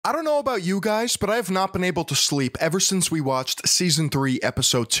I don't know about you guys, but I have not been able to sleep ever since we watched Season 3,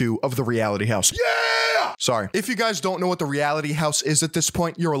 Episode 2 of The Reality House. Yeah! Sorry. If you guys don't know what The Reality House is at this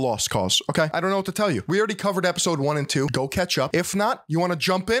point, you're a lost cause, okay? I don't know what to tell you. We already covered Episode 1 and 2. Go catch up. If not, you want to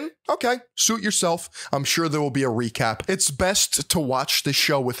jump in? Okay, suit yourself. I'm sure there will be a recap. It's best to watch this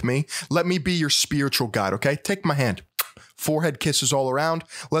show with me. Let me be your spiritual guide, okay? Take my hand. Forehead kisses all around.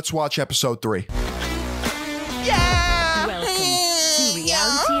 Let's watch Episode 3. Yeah!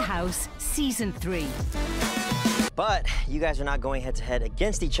 Reality House Season 3. But you guys are not going head-to-head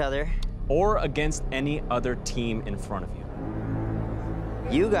against each other. Or against any other team in front of you.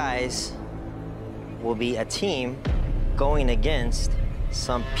 You guys will be a team going against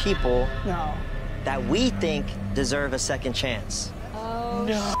some people that we think deserve a second chance. Oh,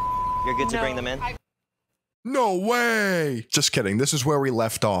 no. You're good to bring them in? No way! Just kidding. This is where we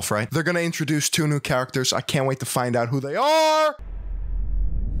left off, right? They're gonna introduce 2 new characters. I can't wait to find out who they are!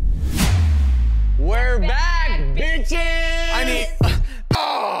 We're back, bitches!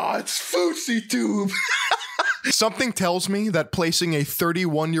 It's Fousey Tube! Something tells me that placing a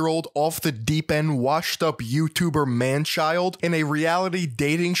 31-year-old off the deep end washed-up YouTuber man-child in a reality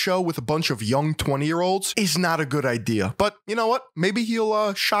dating show with a bunch of young 20-year-olds is not a good idea. But you know what? Maybe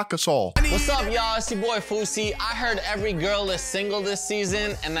he'll shock us all. What's up, y'all? It's your boy Fousey. I heard every girl is single this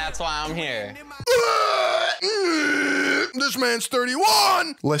season, and that's why I'm here. This man's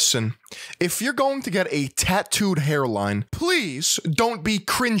 31! Listen, if you're going to get a tattooed hairline, please don't be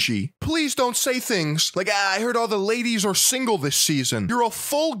cringy. Please don't say things like, I heard all the ladies are single this season. You're a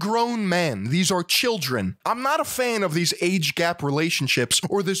full-grown man. These are children. I'm not a fan of these age gap relationships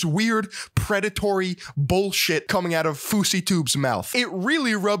or this weird predatory bullshit coming out of Fousey Tube's mouth. It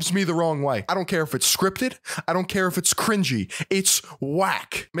really rubs me the wrong way. I don't care if it's scripted. I don't care if it's cringy. It's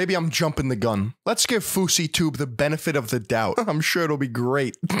whack. Maybe I'm jumping the gun. Let's give Fousey Tube the benefit of the doubt. I'm sure it'll be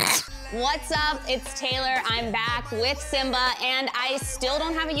great. What's up? It's Taylor. I'm back with Simba, and I still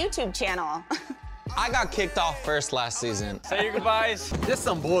don't have a YouTube channel. I got kicked off first last season. Say your goodbyes. This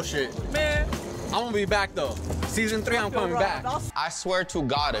some bullshit. Man, I'm gonna be back though. Season 3, I'm coming back. I swear to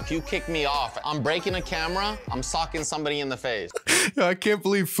God, if you kick me off, I'm breaking a camera, I'm socking somebody in the face. I can't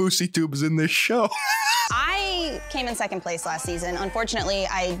believe Fousey Tube is in this show. I came in second place last season. Unfortunately,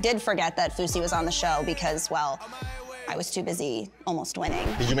 I did forget that Fousey was on the show because, well, I was too busy almost winning.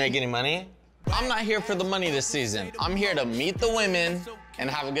 Did you make any money? I'm not here for the money this season. I'm here to meet the women and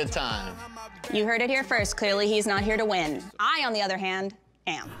have a good time. You heard it here first. Clearly, he's not here to win. I, on the other hand,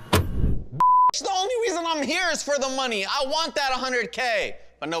 am. The only reason I'm here is for the money. I want that 100K,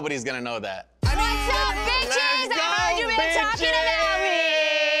 but nobody's gonna know that. What's up, bitches? I heard you've been talking about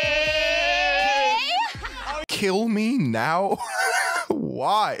me. Kill me now?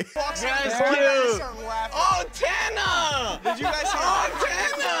 Why? That's cute. Oh, Tana! Did you guys see that? Oh,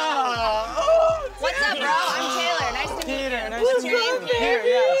 Tana! What's up, bro? I'm Taylor. Nice to meet you. What's your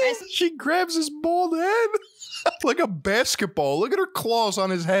name? She grabs his bald head like a basketball. Look at her claws on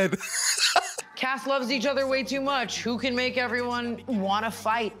his head. Cast loves each other way too much. Who can make everyone want to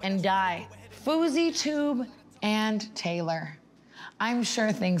fight and die? Fousey Tube and Taylor. I'm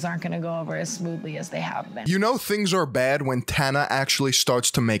sure things aren't gonna go over as smoothly as they have been. You know things are bad when Tana actually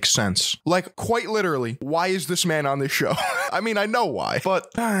starts to make sense. Like, quite literally, why is this man on this show? I mean, I know why, but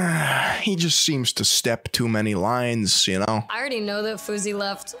he just seems to step too many lines, you know? I already know that Fousey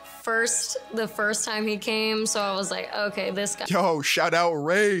left the first time he came, so I was like, okay, this guy. Yo, shout out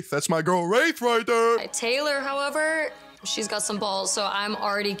Wraith. That's my girl Wraith right there. Taylor, however, she's got some balls, so I'm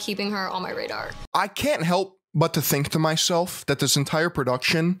already keeping her on my radar. I can't help but to think to myself that this entire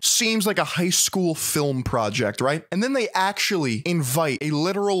production seems like a high school film project, right? And then they actually invite a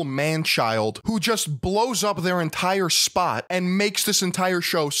literal man-child who just blows up their entire spot and makes this entire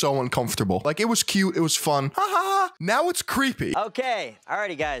show so uncomfortable. Like, it was cute, it was fun. Ha ha ha. Now it's creepy. Okay,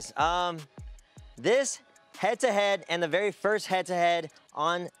 alrighty guys. This head-to-head and the very first head-to-head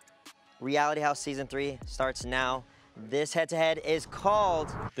on Reality House Season 3 starts now. This head-to-head is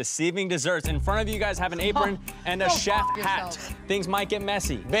called Deceiving Desserts. In front of you guys have an apron and a chef hat. Things might get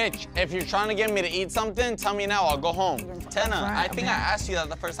messy. Bitch, if you're trying to get me to eat something, tell me now, I'll go home. Tana, I think I asked you that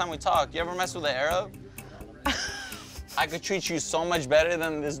the first time we talked. You ever mess with an Arab? I could treat you so much better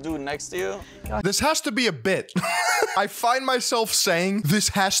than this dude next to you. This has to be a bit. I find myself saying this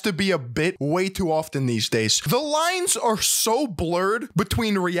has to be a bit way too often these days. The lines are so blurred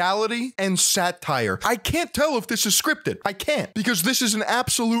between reality and satire. I can't tell if this is scripted. I can't, because this is an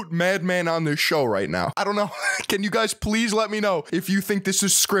absolute madman on this show right now. I don't know. Can you guys please let me know if you think this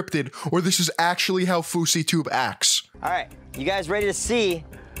is scripted or this is actually how Fousey Tube acts? All right, you guys ready to see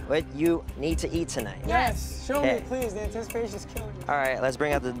what you need to eat tonight. Yes, show Okay. me, please. The anticipation's killing me. All right, let's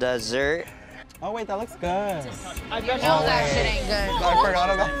bring out the dessert. Oh, wait, that looks good. I know that shit ain't good. I forgot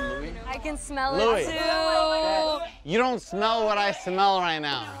about I can smell Louis. it too. You don't smell what I smell right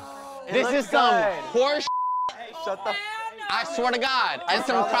now. This is some horse Shut the I swear to God. And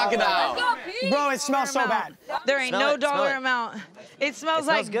some crocodile. Bro, it smells so bad. There ain't Smell no it, smell dollar it. amount. It smells, It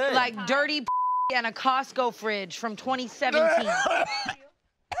smells good. like dirty and a Costco fridge from 2017.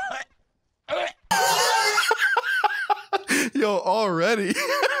 Yo, already.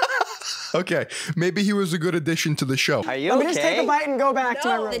 Okay, maybe he was a good addition to the show. Are you Let okay? me just take a bite and go back to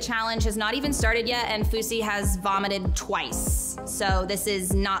my room. The challenge has not even started yet, and Fousey has vomited twice. So this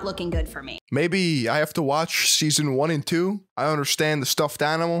is not looking good for me. Maybe I have to watch season 1 and 2. I understand the stuffed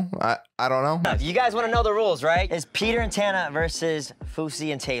animal. I don't know. You guys want to know the rules, right? It's Peter and Tana versus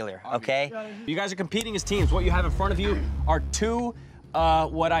Fousey and Taylor, okay? You guys are competing as teams. What you have in front of you are two,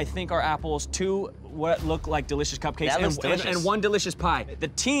 what I think are apples, two what look like delicious cupcakes, That looks delicious. and one delicious pie. The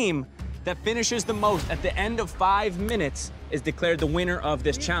team that finishes the most at the end of 5 minutes is declared the winner of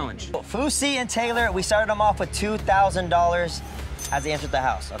this challenge. Fousey and Taylor, we started them off with $2,000 as they entered the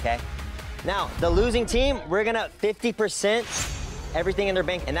house, okay? Now, the losing team, we're gonna 50% everything in their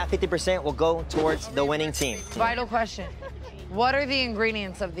bank, and that 50% will go towards the winning team. Vital question. What are the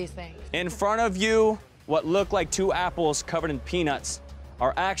ingredients of these things? In front of you, what look like 2 apples covered in peanuts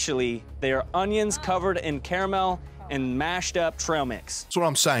are actually, they are onions covered in caramel and mashed up trail mix. That's what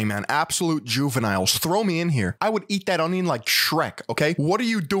I'm saying, man. Absolute juveniles. Throw me in here. I would eat that onion like Shrek, okay? What are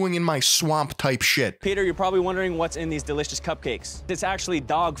you doing in my swamp type shit? Peter, you're probably wondering what's in these delicious cupcakes. It's actually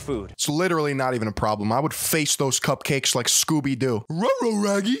dog food. It's literally not even a problem. I would face those cupcakes like Scooby-Doo. Ruh-roh,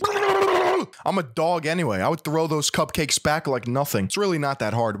 Raggy. I'm a dog anyway. I would throw those cupcakes back like nothing. It's really not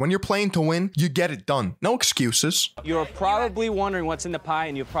that hard. When you're playing to win, you get it done. No excuses. You're probably wondering what's in the pie,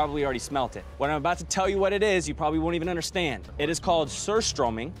 and you've probably already smelt it. When I'm about to tell you what it is, you probably won't even understand. It is called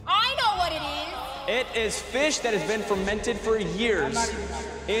surströmming. I know what it is. It is fish that has been fermented for years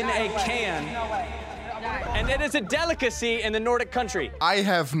in a can, and it is a delicacy in the Nordic country. I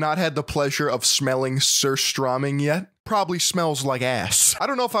have not had the pleasure of smelling surströmming yet. Probably smells like ass. I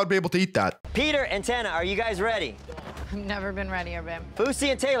don't know if I'd be able to eat that. Peter and Tana, are you guys ready? I've never been readier, babe.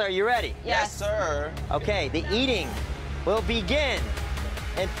 Fousey and Taylor, are you ready? Yes, sir. Okay, the eating will begin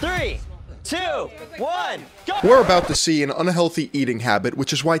in 3, 2, 1, go! We're about to see an unhealthy eating habit,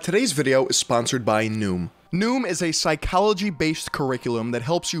 which is why today's video is sponsored by Noom. Noom is a psychology-based curriculum that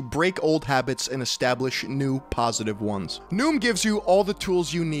helps you break old habits and establish new positive ones. Noom gives you all the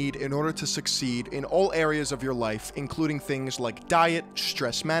tools you need in order to succeed in all areas of your life, including things like diet,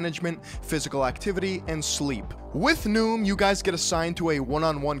 stress management, physical activity, and sleep. With Noom, you guys get assigned to a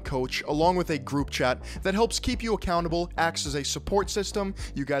one-on-one coach along with a group chat that helps keep you accountable, acts as a support system,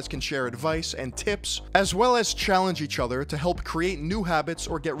 you guys can share advice and tips, as well as challenge each other to help create new habits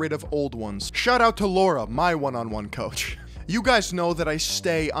or get rid of old ones. Shout out to Laura, my one-on-one coach. You guys know that I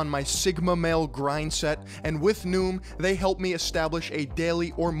stay on my Sigma male grind set, and with Noom, they help me establish a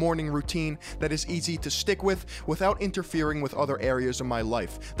daily or morning routine that is easy to stick with without interfering with other areas of my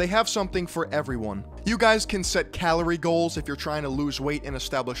life. They have something for everyone. You guys can set calorie goals if you're trying to lose weight and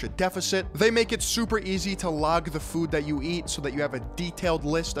establish a deficit. They make it super easy to log the food that you eat so that you have a detailed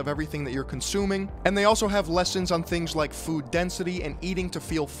list of everything that you're consuming. And they also have lessons on things like food density and eating to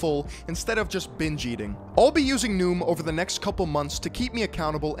feel full instead of just binge eating. I'll be using Noom over the next couple months to keep me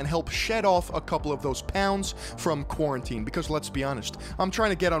accountable and help shed off a couple of those pounds from quarantine, because let's be honest, I'm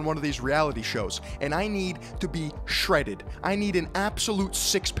trying to get on one of these reality shows and I need to be shredded. I need an absolute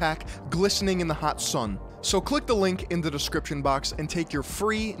six-pack glistening in the hot sun. So click the link in the description box and take your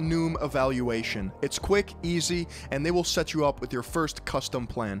free Noom evaluation. It's quick, easy, and they will set you up with your first custom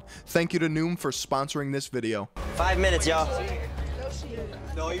plan. Thank you to Noom for sponsoring this video. 5 minutes, y'all.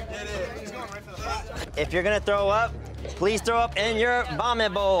 No, you did it. If you're gonna throw up, please throw up in your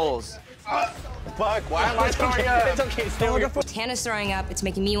vomit bowls. Fuck, why am I throwing up? It's okay, stay Tana's throwing up, it's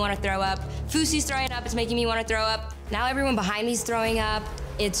making me want to throw up. Fousey's throwing up, it's making me want to throw up. Now everyone behind me's throwing up.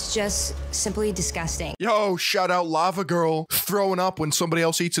 It's just simply disgusting. Yo, shout out Lava Girl, throwing up when somebody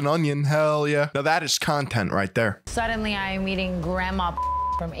else eats an onion. Hell yeah. Now that is content right there. Suddenly I am eating grandma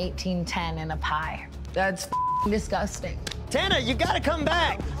from 1810 in a pie. That's disgusting. Tana, you gotta come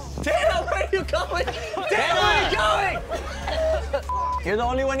back. Tana, where are you going? Tana, where are you going? You're the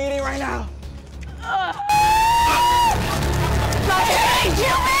only one eating right now.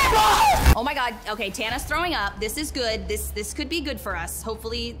 Oh my God. Okay, Tana's throwing up. This is good. This could be good for us.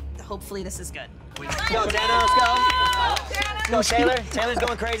 Hopefully this is good. Go, Tana, let's go. Go, Taylor. Taylor's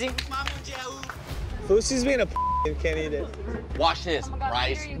going crazy. Fousey's being a can't eat it. Watch this.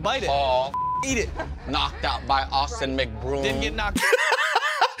 Bryce Bite it. Hall Eat it. knocked out by Austin McBroom. Didn't get knocked.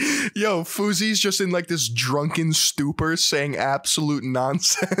 Yo, Fousey's just in like this drunken stupor saying absolute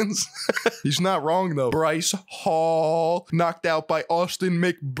nonsense. He's not wrong though. Bryce Hall knocked out by Austin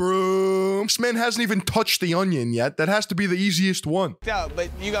McBroom. This man hasn't even touched the onion yet. That has to be the easiest one. Yeah, but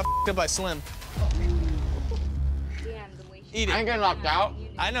you got up by Slim. Eat it. I ain't getting knocked out.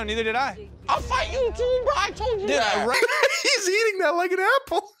 I know, neither did I. I'll fight you too, bro. I told you that. Right. He's eating that like an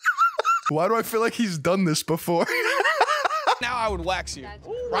apple. Why do I feel like he's done this before? Now I would wax you.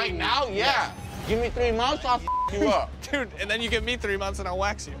 Right now, yeah. Give me 3 months, I'll you up. Dude, and then you give me 3 months and I'll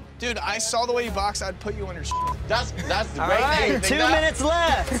wax you. Dude, I saw the way you box, I'd put you on your That's the All great right, thing. 2 minutes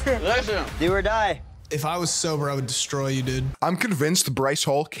left. Listen. Do or die. If I was sober, I would destroy you, dude. I'm convinced Bryce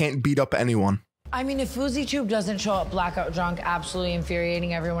Hall can't beat up anyone. I mean, if Fousey Tube doesn't show up blackout drunk, absolutely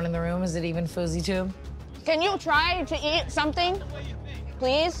infuriating everyone in the room, is it even Fousey Tube? Can you try to eat something,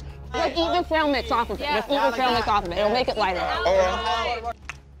 please? Like, eat the trail mix off of it. Just eat the trail mix off of it. It'll make it lighter.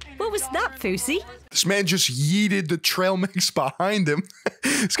 What was that, Fousey? This man just yeeted the trail mix behind him.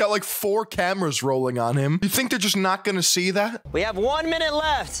 He's got like 4 cameras rolling on him. You think they're just not gonna see that? We have 1 minute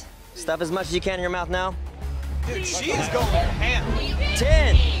left. Stuff as much as you can in your mouth now. Dude, she is going ham.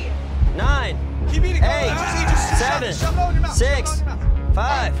 10, 9, Keep eating. 8, 7, 6,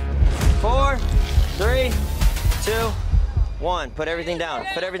 5, 4, 3, 2, 1. Put everything down.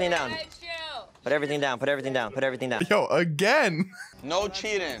 Put everything down. Put everything down. Put everything down. Put everything down. Yo, again. No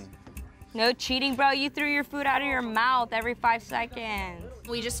cheating. No cheating, bro. You threw your food out of your mouth every 5 seconds.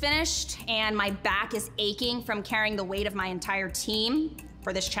 We just finished, and my back is aching from carrying the weight of my entire team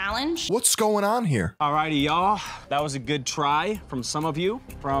for this challenge. What's going on here? Alrighty, y'all. That was a good try from some of you.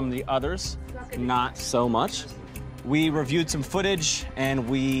 From the others, not so much. We reviewed some footage, and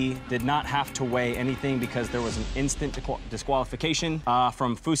we did not have to weigh anything because there was an instant disqualification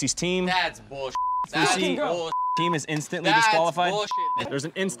from Fousey's team. That's bullshit. That's Fousey bullshit. team is instantly That's disqualified. bullshit. There's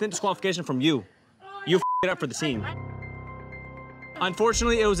an instant disqualification from you. You it up for the team.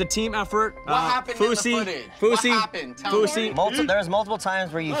 Unfortunately, it was a team effort. What happened Fousey, in the footage? Fousey, What happened? Tell me. There's multiple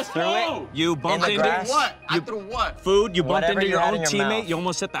times where you threw it. You bumped the into grass. What? I threw what? food. You bumped Whatever into you your had own in your teammate. mouth. You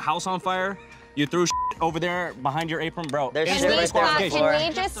almost set the house on fire. You threw over there behind your apron, bro. There's Instant shit right there on the disqualification. floor. Can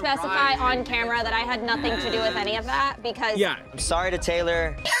we just specify on camera that I had nothing to do with any of that? Because Yeah. I'm sorry to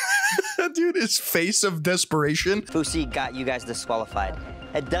Taylor. Dude, his face of desperation. Fousey got you guys disqualified.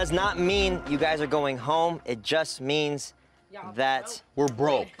 It does not mean you guys are going home. It just means that We're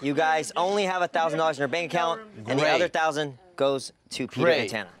broke. you guys only have $1,000 in your bank account, and the Great. other 1,000 goes to Peter and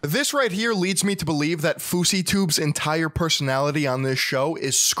Tana. This right here leads me to believe that Fousey Tube's entire personality on this show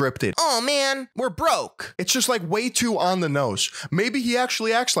is scripted. Oh man, we're broke. It's just like way too on the nose. Maybe he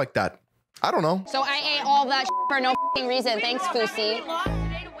actually acts like that. I don't know. So I ate all that for no reason. Thanks, Fousey.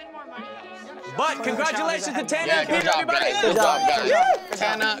 But congratulations to Tana. Yeah, good job, everybody. guys. Good job, guys.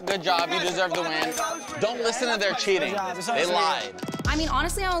 Tana, good job. You deserve the win. Don't listen to their cheating. They lied. I mean,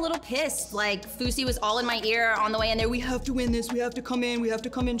 honestly, I'm a little pissed. Like, Fousey was all in my ear on the way in there. We have to win this. We have to come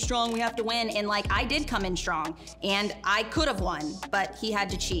in strong. We have to win. And like, I did come in strong, and I could have won, but he had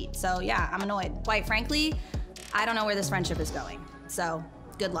to cheat. So yeah, I'm annoyed. Quite frankly, I don't know where this friendship is going. So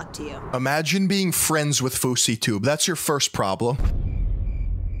good luck to you. Imagine being friends with Fousey Tube. That's your first problem.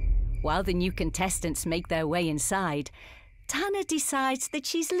 While the new contestants make their way inside, Tana decides that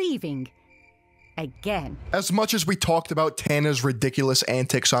she's leaving. Again. As much as we talked about Tana's ridiculous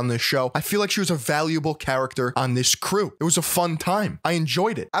antics on this show, I feel like she was a valuable character on this crew. It was a fun time. I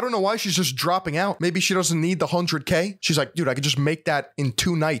enjoyed it. I don't know why she's just dropping out. Maybe she doesn't need the 100K. She's like, dude, I could just make that in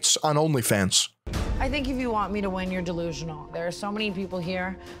 2 nights on OnlyFans. I think if you want me to win, you're delusional. There are so many people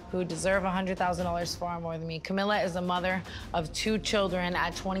here who deserve $100,000 far more than me. Camilla is a mother of 2 children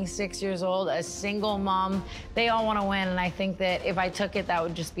at 26 years old, a single mom. They all want to win, and I think that if I took it, that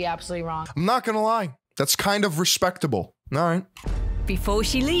would just be absolutely wrong. I'm not gonna lie. That's kind of respectable. All right. Before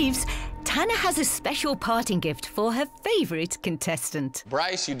she leaves, Tana has a special parting gift for her favorite contestant.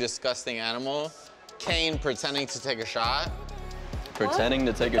 Bryce, you disgusting animal. Kane pretending to take a shot. Pretending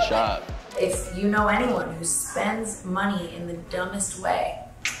to take a shot. If you know anyone who spends money in the dumbest way,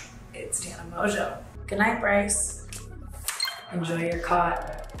 it's Tana Mojo. Good night, Bryce. Enjoy your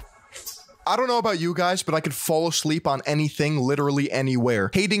cot. I don't know about you guys, but I could fall asleep on anything, literally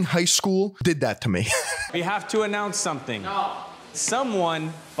anywhere. Hating high school did that to me. We have to announce something. No.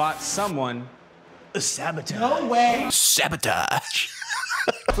 Someone bought someone a sabotage. No way. Sabotage.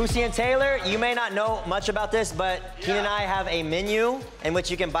 Fousey and Taylor, you may not know much about this, but Keenan and I have a menu in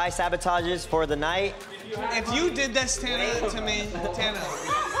which you can buy sabotages for the night. If you did this, Tana, to me, Tana.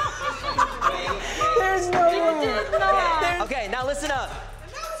 There's There's no way. Okay, now listen up.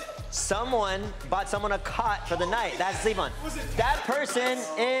 Someone bought someone a cot for the night. That's sleep on. That person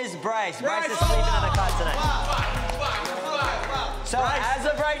is Bryce. Bryce is sleeping on a cot tonight. So as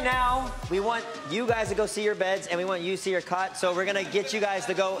of right now, we want you guys to go see your beds and we want you to see your cot. So we're gonna get you guys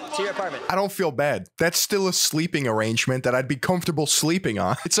to go to your apartment. I don't feel bad. That's still a sleeping arrangement that I'd be comfortable sleeping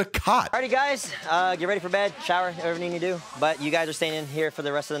on. It's a cot. Alrighty guys, get ready for bed, shower, everything you do. But you guys are staying in here for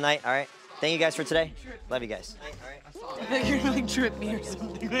the rest of the night, all right? Thank you guys for today. Love you guys. I think you're like trip me or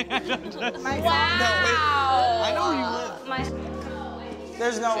something. Wow. I know you live.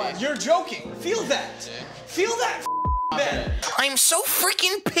 There's no way. You're joking. Feel that. Feel that bed. I'm so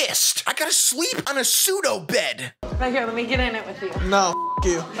freaking pissed. I gotta sleep on a pseudo bed. Right here, let me get in it with you. No,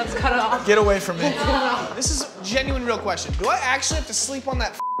 you. Let's cut it off. Get away from me. This is a genuine, real question. Do I actually have to sleep on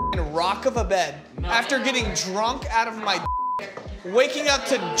that rock of a bed after getting drunk out of my waking up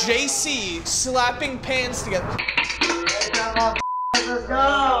to JC slapping pans together? Let's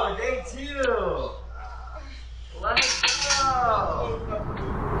go, day 2. Let's go.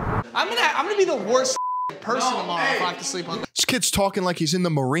 I'm gonna be the worst person tomorrow if I have to sleep on that. This kid's talking like he's in the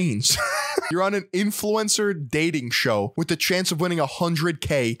Marines. You're on an influencer dating show with the chance of winning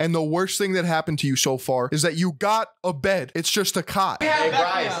 $100K, and the worst thing that happened to you so far is that you got a bed. It's just a cot. Hey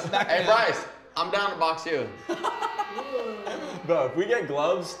Bryce, I'm down to box you. Bro, if we get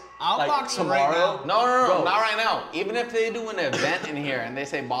gloves, I'll like box you tomorrow. right now. No, not right now. Even if they do an event in here and they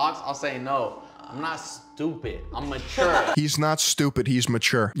say box, I'll say no. I'm not stupid. I'm mature. He's not stupid. He's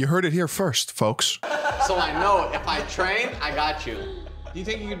mature. You heard it here first, folks. So I know if I train, I got you. Do you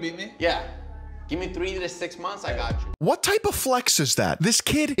think you can beat me? Yeah. Give me 3 to 6 months, I got you. What type of flex is that? This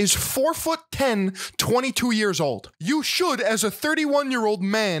kid is 4'10", 22 years old. You should, as a 31-year-old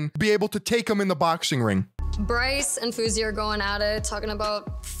man, be able to take him in the boxing ring. Bryce and Fousey are going at it, talking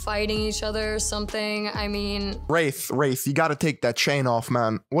about fighting each other or something. I mean... Wraith, you gotta take that chain off,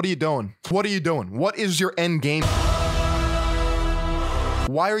 man. What are you doing? What are you doing? What is your end game?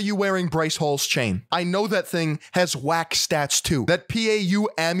 Why are you wearing Bryce Hall's chain? I know that thing has whack stats too. That PAU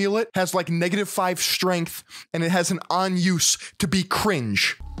amulet has like -5 strength and it has an on use to be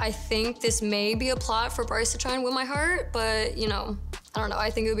cringe. I think this may be a plot for Bryce to try and win my heart, but, you know, I don't know.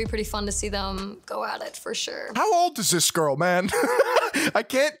 I think it would be pretty fun to see them go at it for sure. How old is this girl, man? I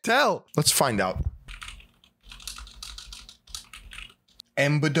can't tell. Let's find out.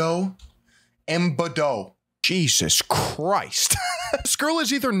 Embado? Jesus Christ. This girl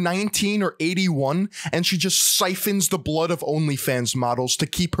is either 19 or 81, and she just siphons the blood of OnlyFans models to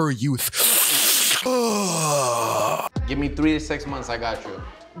keep her youth. Give me 3 to 6 months, I got you.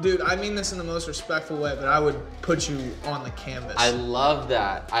 Dude, I mean this in the most respectful way, but I would put you on the canvas. I love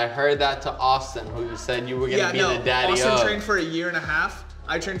that. I heard that to Austin, who said you were gonna be the daddy Austin of. trained for a year and a half.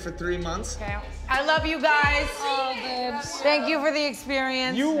 I trained for 3 months. Okay. I love you guys. Oh, babes. Thank you for the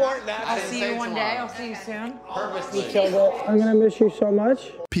experience. You weren't that. I'll see you one day. I'll see you soon. Purposely. I'm gonna miss you so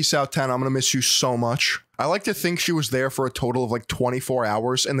much. Peace out, Tana. I'm gonna miss you so much. I like to think she was there for a total of like 24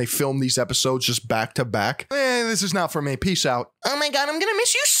 hours and they filmed these episodes just back to back. This is not for me. Peace out. Oh my God, I'm gonna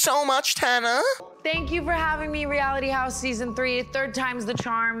miss you so much, Tana. Thank you for having me, Reality House Season 3. 3rd time's the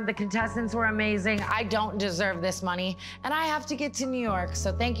charm. The contestants were amazing. I don't deserve this money, and I have to get to New York,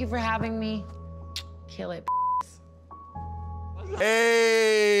 so thank you for having me. Kill it,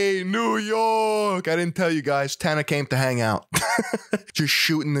 Hey, New York. I didn't tell you guys, Tana came to hang out. Just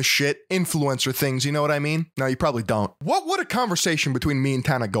shooting the shit. Influencer things, you know what I mean? No, you probably don't. What would a conversation between me and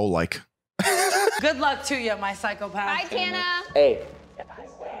Tana go like? Good luck to you, my psychopath. Bye, Tana. Hey.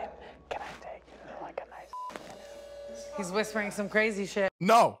 He's whispering some crazy shit.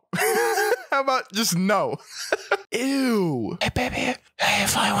 No. How about just no? Ew. Hey, baby. Hey,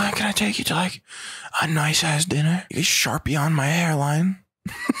 if I want, can I take you to like a nice ass dinner? You get Sharpie on my hairline.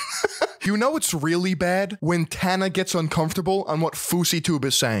 You know it's really bad when Tana gets uncomfortable on what Fousey Tube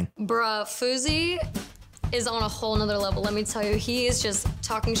is saying. Bruh, Fousey is on a whole nother level, let me tell you. He is just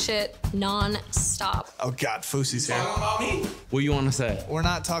talking shit non-stop. Oh God, Fousey's here. What you want to say? We're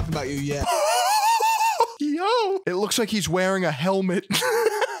not talking about you yet. Yo, it looks like he's wearing a helmet.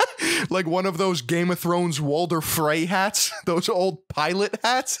 Like one of those Game of Thrones Walder Frey hats. Those old pilot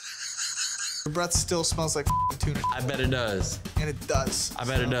hats. Your breath still smells like tuna. I bet it does. And it does. I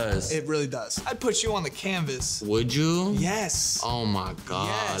bet it does. It really does. I'd put you on the canvas. Would you? Yes. Oh my God,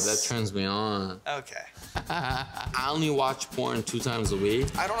 Yes. that turns me on. Okay. I only watch porn 2 times a week.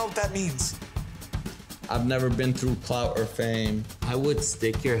 I don't know what that means. I've never been through clout or fame. I would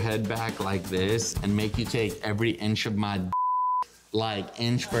stick your head back like this and make you take every inch of my like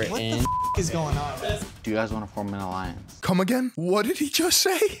inch for inch. What is going on? Do you guys want to form an alliance? Come again? What did he just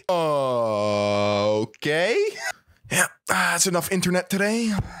say? Okay. Yeah, that's enough internet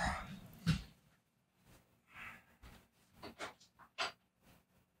today.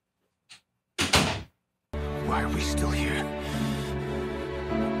 Why are we still here?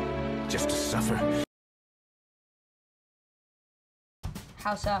 Just to suffer?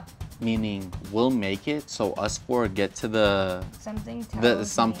 How so? Meaning we'll make it, so us four get to the something.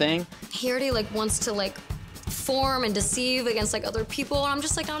 He already like wants to like form and deceive against like other people, and I'm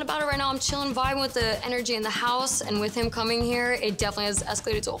just like not about it right now. I'm chilling, vibing with the energy in the house, and with him coming here, it definitely has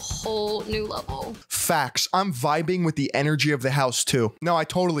escalated to a whole new level. Facts. I'm vibing with the energy of the house too. No, I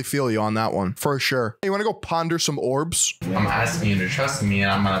totally feel you on that one, for sure. Hey, you wanna go ponder some orbs? I'm asking you to trust me,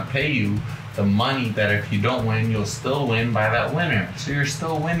 and I'm gonna pay you the money that if you don't win, you'll still win by that winner. So you're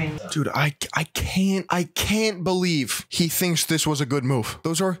still winning. Dude, I can't believe he thinks this was a good move.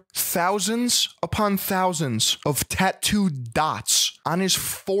 Those are thousands upon thousands of tattooed dots on his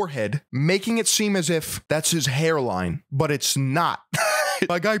forehead, making it seem as if that's his hairline, but it's not.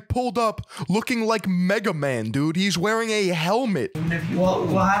 My guy pulled up looking like Mega Man, dude. He's wearing a helmet. Well,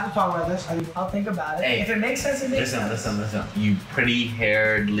 we'll have to talk about this. I'll think about it. Hey, if it makes sense, it makes sense. Listen. You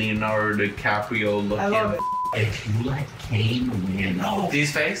pretty-haired Leonardo DiCaprio looking. I love it. If you let Kane win, no. See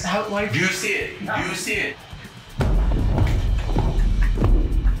his face? Do you see it? No. Do you see it?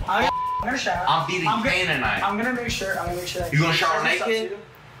 I'm gonna shower. I'm beating Kane tonight. I'm gonna make sure. You gonna shower naked?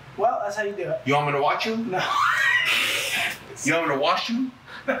 Well, that's how you do it. You want me to watch you? No. You want me to wash you?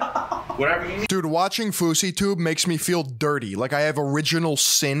 Whatever you need. Dude, watching Fousey Tube makes me feel dirty, like I have original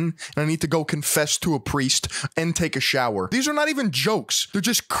sin and I need to go confess to a priest and take a shower. These are not even jokes. They're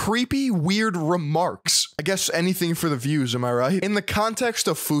just creepy, weird remarks. I guess anything for the views, am I right? In the context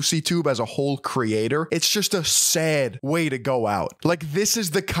of Fousey Tube as a whole creator, it's just a sad way to go out. Like, this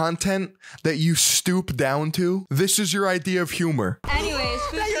is the content that you stoop down to? This is your idea of humor? Anyways,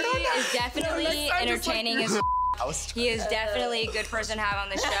 Fousey is definitely entertaining as he is definitely a good person to have on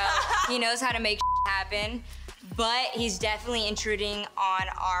the show. He knows how to make happen, but he's definitely intruding on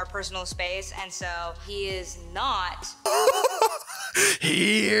our personal space, and so he is not.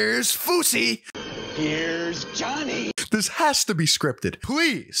 Here's Fousey. Here's Johnny. This has to be scripted.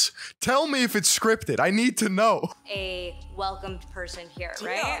 Please, tell me if it's scripted. I need to know. A welcomed person here,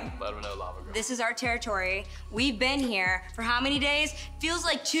 right? This is our territory. We've been here for how many days? Feels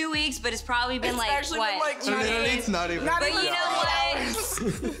like 2 weeks, but it's probably been what? 2 days. It's not even. But you know what?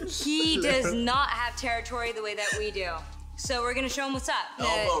 He does not have territory the way that we do. So we're gonna show him what's up.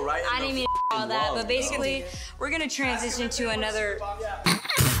 I didn't mean all that, but basically, we're gonna transition to another.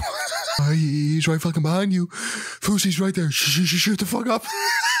 He's right fucking behind you. Fousey's right there. Shut the fuck up.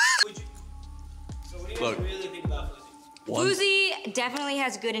 Look. Fousey definitely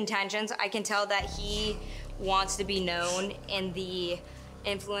has good intentions. I can tell that he wants to be known in the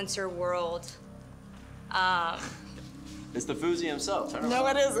influencer world. It's the Fousey himself. No,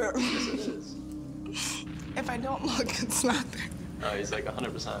 it isn't. Yes, it is. If I don't look, it's not there. No, he's like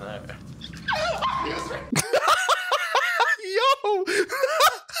 100% there. Yo!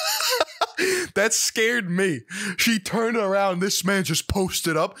 That scared me. She turned around. This man just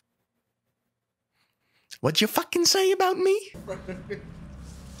posted up. What'd you fucking say about me?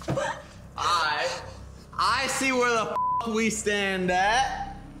 I see where the we stand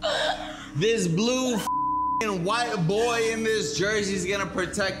at. This blue and white boy in this jersey is gonna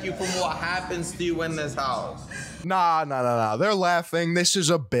protect you from what happens to you in this house. Nah. They're laughing. This is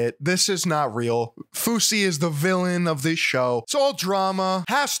a bit. This is not real. Fousey is the villain of this show. It's all drama.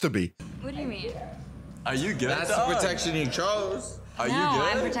 Has to be. What do you mean? Are you good? That's the protection you chose. Are you No, good?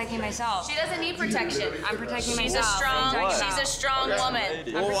 I'm protecting myself. She doesn't need protection. I'm protecting She's myself. she's a strong woman.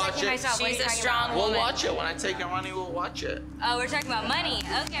 I'm protecting myself. What are you She's a talking strong about? We'll woman. watch it. When I take your money, we'll watch it. Oh, we're talking about money.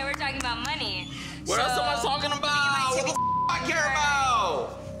 Okay, we're talking about money. What else am I talking about? What the I care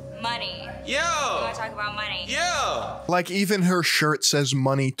about? Money. Yeah. You want to talk about money? Yeah. Like, even her shirt says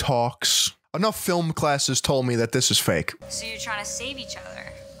money talks. Enough film classes told me that this is fake. So you're trying to save each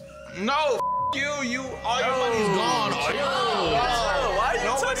other. No, you, all your money's gone. Why are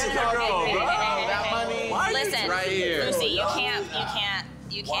you touching your girl, bro? That money. Listen, right here. Lucy, you can't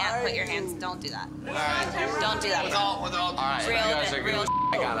put your hands. Don't do that. Don't do that. All right, Real, you guys are real. good.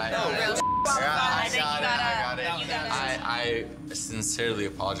 I got it. I I sincerely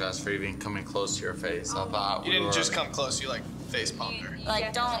apologize for even coming close to your face. I thought You didn't just come close. You like face palmed her.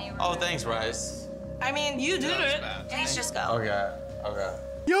 Like, don't. Oh, thanks, Bryce. I mean, you did it. Please just go. Okay.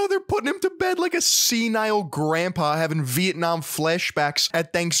 Yo, they're putting him to bed like a senile grandpa having Vietnam flashbacks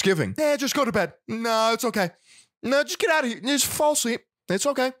at Thanksgiving. Yeah, just go to bed. No, it's okay. No, just get out of here. Just fall asleep. It's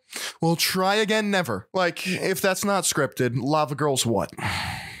okay. We'll try again never. Like, if that's not scripted, Lava Girl's what?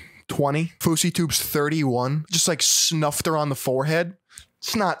 20? Fousey Tube's 31? Just like snuffed her on the forehead?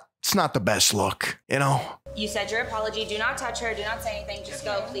 It's not the best look, you know? You said your apology. Do not touch her. Do not say anything. Just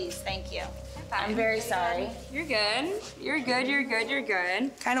go, please. Thank you. I'm very sorry. You're good. You're good. You're good. You're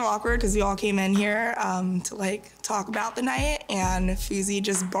good. Kind of awkward because we all came in here to like talk about the night, and Fousey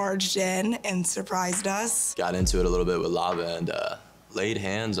just barged in and surprised us. Got into it a little bit with Lava and laid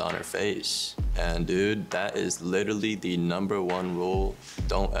hands on her face. And dude, that is literally the #1 rule.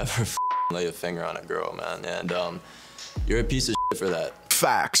 Don't ever lay a finger on a girl, man. And you're a piece of shit for that.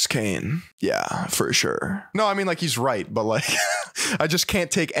 Facts, Kane. Yeah, for sure. No, I mean, like, he's right, but like, I just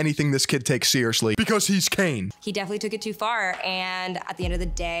can't take anything this kid takes seriously because he's Kane. He definitely took it too far, and at the end of the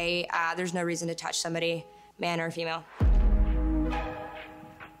day, there's no reason to touch somebody, man or female.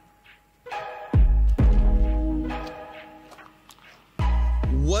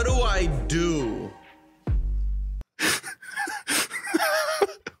 What do I do?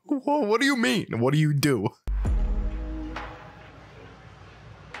 Whoa, what do you mean? What do you do?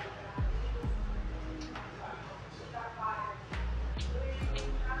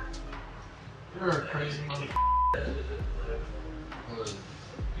 You're a crazy motherfucker.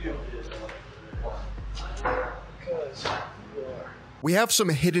 We have some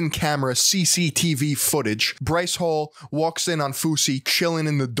hidden camera CCTV footage. Bryce Hall walks in on Fousey chilling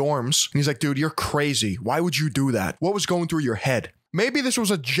in the dorms. And he's like, dude, you're crazy. Why would you do that? What was going through your head? Maybe this was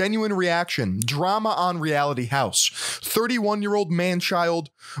a genuine reaction. Drama on Reality House. 31-year-old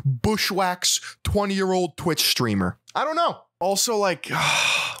man-child, bushwhacks, 20-year-old Twitch streamer. I don't know. Also, like,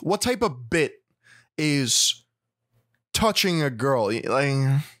 what type of bit is touching a girl?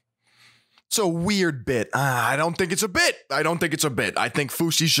 Like, it's a weird bit. I don't think it's a bit. I don't think it's a bit. I think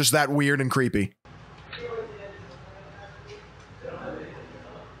Fousey's just that weird and creepy.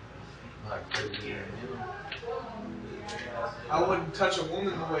 I wouldn't touch a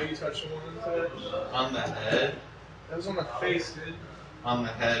woman the way you touch a woman today. On the head? That was on the face, dude. On the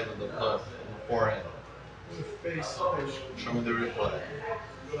head with the puff and the forehead. On the face. Show me the replay.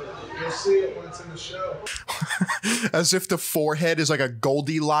 You'll see it when it's in the show. As if the forehead is like a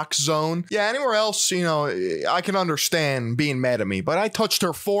Goldilocks zone. Yeah, anywhere else, you know, I can understand being mad at me, but I touched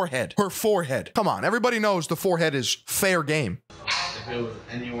her forehead. Her forehead. Come on, everybody knows the forehead is fair game. If it was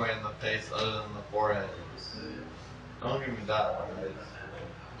anywhere in the face other than the forehead, don't give me that one,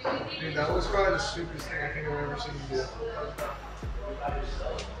 guys. Dude, that was probably the stupidest thing I think I've ever seen you do.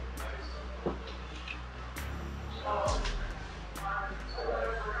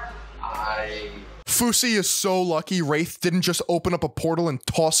 Fousey is so lucky Wraith didn't just open up a portal and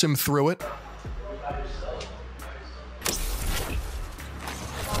toss him through it.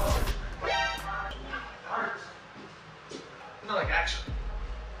 No, like action.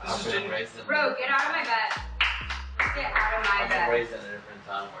 This is genuine. Bro, get out of my bed. Get out of my bed. Raised at a different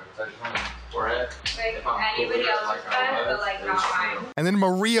time where it's like forehead. Like anybody else's bed, but like not mine. And then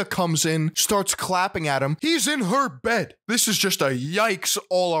Maria comes in, starts clapping at him. He's in her bed. This is just a yikes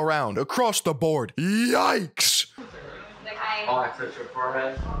all around, across the board. Yikes! Oh, I touched your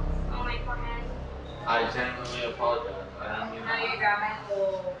forehead? Oh, my forehead. I genuinely apologize. I didn't mean Now you grab my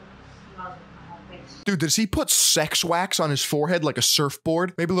whole Dude, does he put sex wax on his forehead like a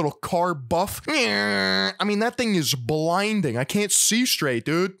surfboard? Maybe a little car buff? I mean, that thing is blinding. I can't see straight,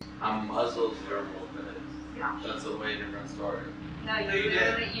 dude. I'm muzzled your whole bed. Yeah. That's a way different story. No,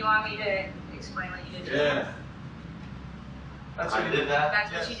 you want me to explain what you did to me? Yeah. That's I did that?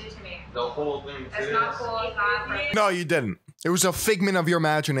 That's what you did to me. The whole thing. That's not cool. It's not right. No, you didn't. It was a figment of your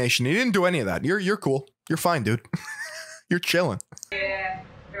imagination. You didn't do any of that. You're cool. You're fine, dude. You're chilling. Yeah,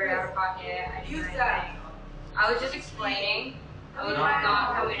 very out of pocket. I didn't do anything. I was just explaining. I was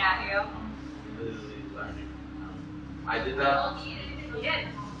not coming at you. I did that? You did.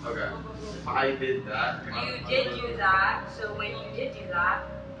 Okay. If I did that. You did do that. So when you did do that,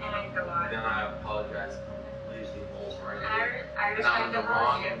 and then go on. Then I apologize completely wholeheartedly. I And respect I'm the the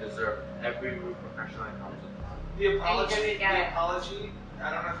wrong apology. and deserve every repercussion that comes with that. The apology, And you didn't get it. I don't know if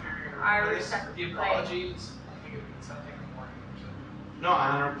you're gonna I remember respect the the apologies. I think it means something in the morning. No, I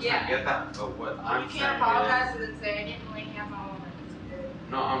 100% Yeah. get that. But what I'm You saying can't apologize is, and then say I didn't lay hands on a woman.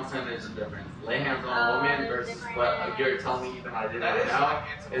 no, I'm saying there's a difference. Lay hands on a woman there's versus different what hands. you're telling me even I did That right is now like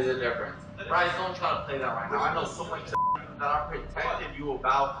hands on is a difference. Bryce, don't try to play that right now. I know so much that I protected you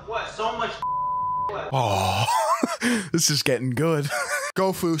about. What? So much. Oh, this is getting good.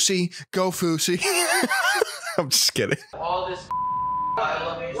 Go Fousey. Go Fousey. I'm just kidding. All this. I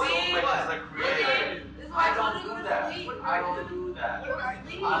love you so much as a creator. I don't do that. I don't do that.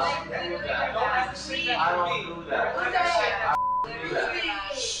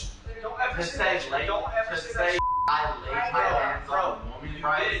 To say I laid my hands on a woman,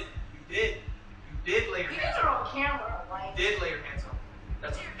 right? You did lay your hands on her. Camera, like. You did lay your hands on her.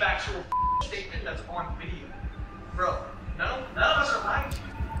 That's a factual statement that's on video. Bro, none of us are lying to you.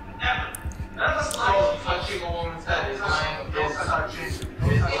 Ever. None of us lie to you. Touching a woman's head is lying. Is touching. Is that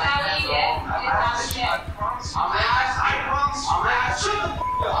what you did? I promise. I promise. Shut the f***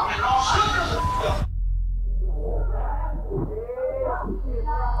 up. Shut the f*** up.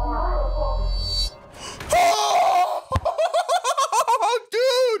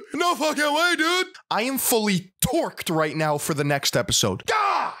 Dude! No fucking way, dude! I am fully torqued right now for the next episode.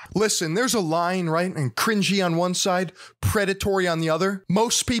 Gah! Listen, there's a line, right? And cringy on one side, predatory on the other.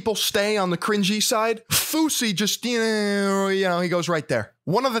 Most people stay on the cringy side. Fousey just, you know, he goes right there.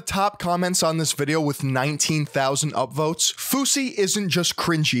 One of the top comments on this video with 19,000 upvotes, Fousey isn't just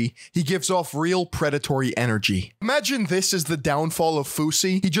cringy, he gives off real predatory energy. Imagine this is the downfall of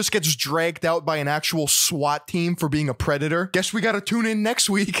Fousey. He just gets dragged out by an actual SWAT team for being a predator. Guess we gotta tune in next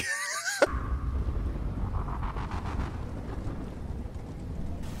week.